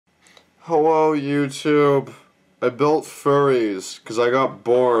Hello, YouTube. I built furries because I got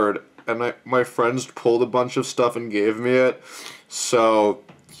bored, and my friends pulled a bunch of stuff and gave me it. So,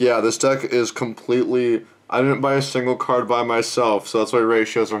 yeah, this deck is completely... I didn't buy a single card by myself, so that's why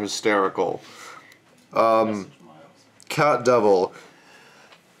ratios are hysterical. Cat Devil.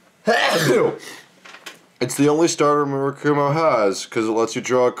 It's the only starter Murakumo has, because it lets you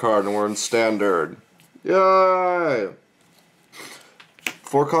draw a card, and we're in Standard. Yay!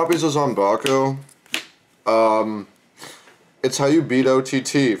 4 copies of ZANBAKU. It's how you beat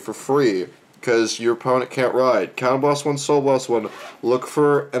OTT for free, because your opponent can't ride. Counterblast 1, Soul Blast 1, look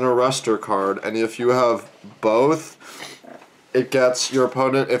for an Arrestor card, and if you have both, it gets your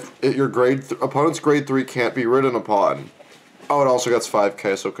opponent, if your opponent's grade 3 can't be ridden upon. Oh, it also gets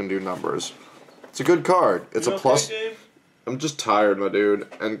 5k, so it can do numbers. It's a good card. It's a plus. Gabe? I'm just tired, my dude,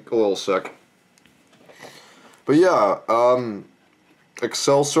 and a little sick. But yeah,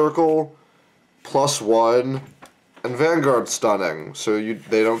 Excel Circle, +1, and Vanguard Stunning, so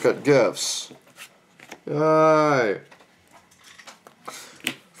they don't get gifts. Yay!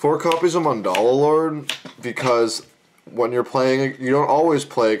 4 copies of Mandala Lord, because when you're playing, you don't always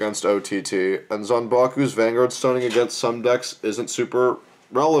play against OTT, and ZANBAKU's Vanguard Stunning against some decks isn't super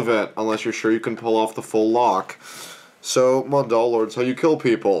relevant unless you're sure you can pull off the full lock. So, Mandala Lord's how you kill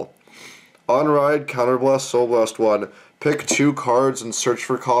people. On ride, Counterblast, Soul Blast 1. Pick 2 cards and search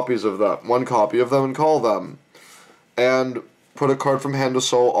for copies of them. 1 copy of them and call them. And put a card from hand to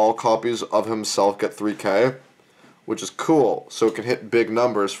soul, all copies of himself get 3k. Which is cool, so it can hit big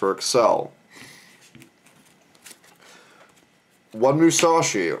numbers for Excel. 1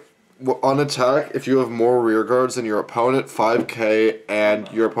 Musashi. On attack, if you have more rear guards than your opponent, 5k, and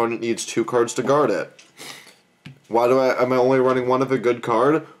your opponent needs 2 cards to guard it. Why am I only running 1 of a good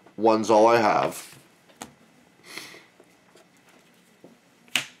card? 1's all I have.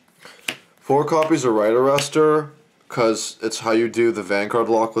 4 copies of Right Arrestor, because it's how you do the Vanguard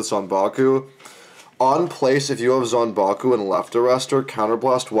lock with ZANBAKU. On place, if you have ZANBAKU and Left Arrestor,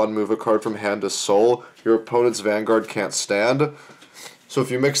 Counterblast 1, move a card from hand to soul. Your opponent's Vanguard can't stand. So if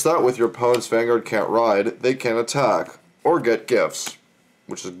you mix that with your opponent's Vanguard can't ride, they can attack, or get gifts,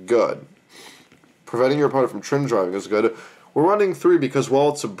 which is good. Preventing your opponent from trim driving is good. We're running 3 because while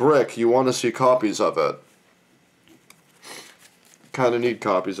it's a brick, you want to see copies of it. Kinda need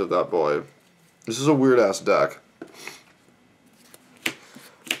copies of that boy. This is a weird-ass deck.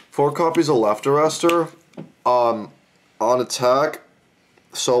 4 copies of Left Arrestor. On attack,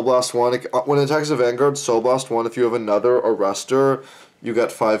 Soul Blast 1. When it attacks a Vanguard, Soul Blast 1. If you have another Arrestor, you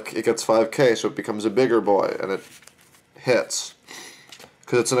get 5. It gets 5k, so it becomes a bigger boy, and it hits.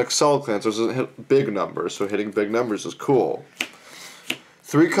 Because it's an Excel clan, so it doesn't hit big numbers, so hitting big numbers is cool.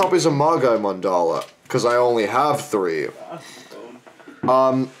 3 copies of Magai Mandala, because I only have 3.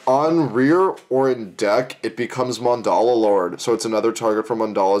 On rear or in deck, it becomes Mandala Lord, so it's another target for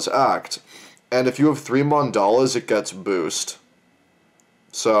Mandala's act. And if you have 3 Mandalas, it gets boost.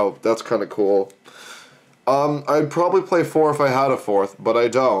 So, that's kind of cool. I'd probably play 4 if I had a 4th, but I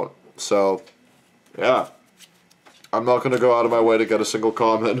don't. So, yeah. I'm not going to go out of my way to get a single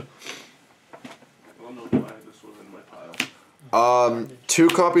common. I don't know why this was in my pile. 2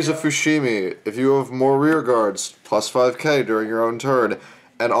 copies of Fushimi. If you have more rear guards, plus 5k during your own turn.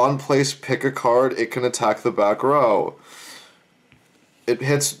 And on place, pick a card, it can attack the back row. It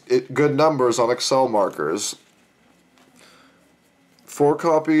hits good numbers on Excel markers. 4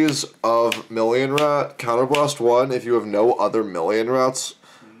 copies of Million Rat. Counterblast 1, if you have no other Million Rats,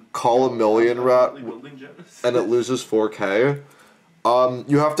 call a Million Rat, and it loses 4k.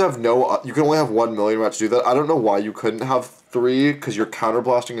 You have to have you can only have 1 Million Rat to do that. I don't know why you couldn't have 3, because you're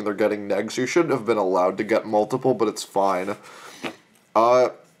counterblasting and they're getting negs. You shouldn't have been allowed to get multiple, but it's fine.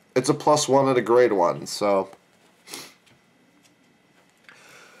 It's a +1 at a grade 1, so.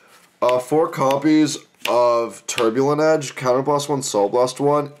 4 copies of Turbulent Edge, Counterblast 1, Soul Blast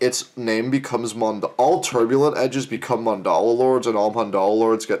 1, its name becomes all Turbulent Edges become Mandala Lords, and all Mandala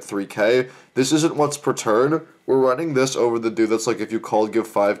Lords get 3k. This isn't what's per turn. We're running this over the dude that's like, if you called, give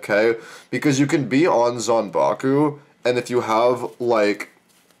 5k, because you can be on ZANBAKU, and if you have, like,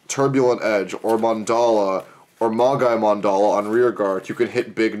 Turbulent Edge, or Mandala, or Magai Mandala on rearguard, you can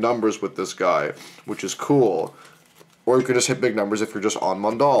hit big numbers with this guy, which is cool. Or you can just hit big numbers if you're just on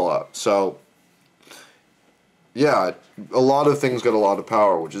Mandala. So, yeah, a lot of things get a lot of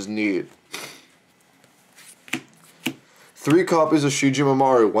power, which is neat. 3 copies of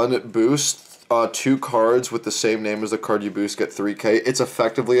Shijimamaru. When it boosts, 2 cards with the same name as the card you boost get 3k. It's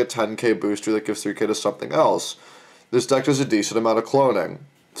effectively a 10k booster that gives 3k to something else. This deck does a decent amount of cloning,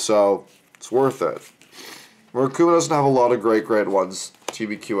 so it's worth it. Murakumo doesn't have a lot of great grade 1s,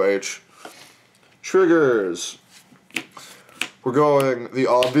 TBQH. Triggers. We're going the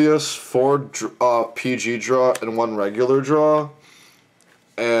obvious 4 PG draw and 1 regular draw,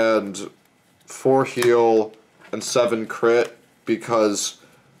 and 4 heal and 7 crit because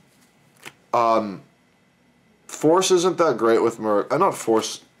Force isn't that great with not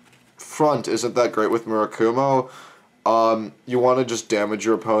Force. Front isn't that great with Murakumo. You want to just damage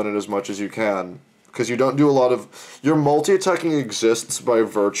your opponent as much as you can. Because you don't do a lot of... Your multi-attacking exists by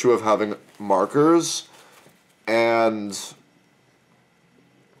virtue of having markers. And...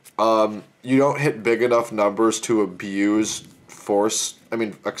 you don't hit big enough numbers to abuse Force...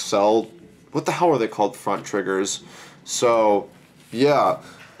 Excel... What the hell are they called? Front triggers. So, yeah.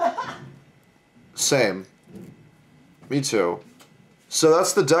 Same. Me too. So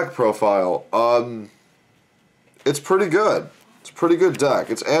that's the deck profile. It's pretty good. It's a pretty good deck.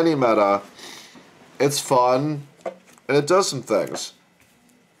 It's anti-meta. It's fun. And it does some things.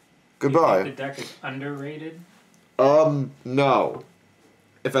 Goodbye. You think the deck is underrated? No.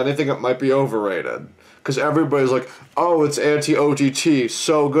 If anything, it might be overrated. Because everybody's like, oh, it's anti-OTT,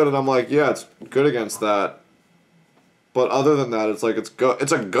 so good. And I'm like, yeah, it's good against that. But other than that, it's like, it's good.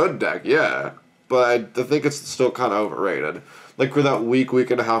 It's a good deck, yeah. But I think it's still kind of overrated. Like, for that week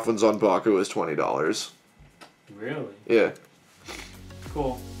and a half when ZANBAKU was $20. Really? Yeah.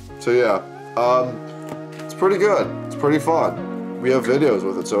 Cool. So, yeah. It's pretty good. It's pretty fun. We have videos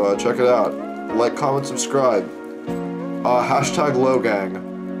with it, so check it out. Like, comment, subscribe. #LowGang.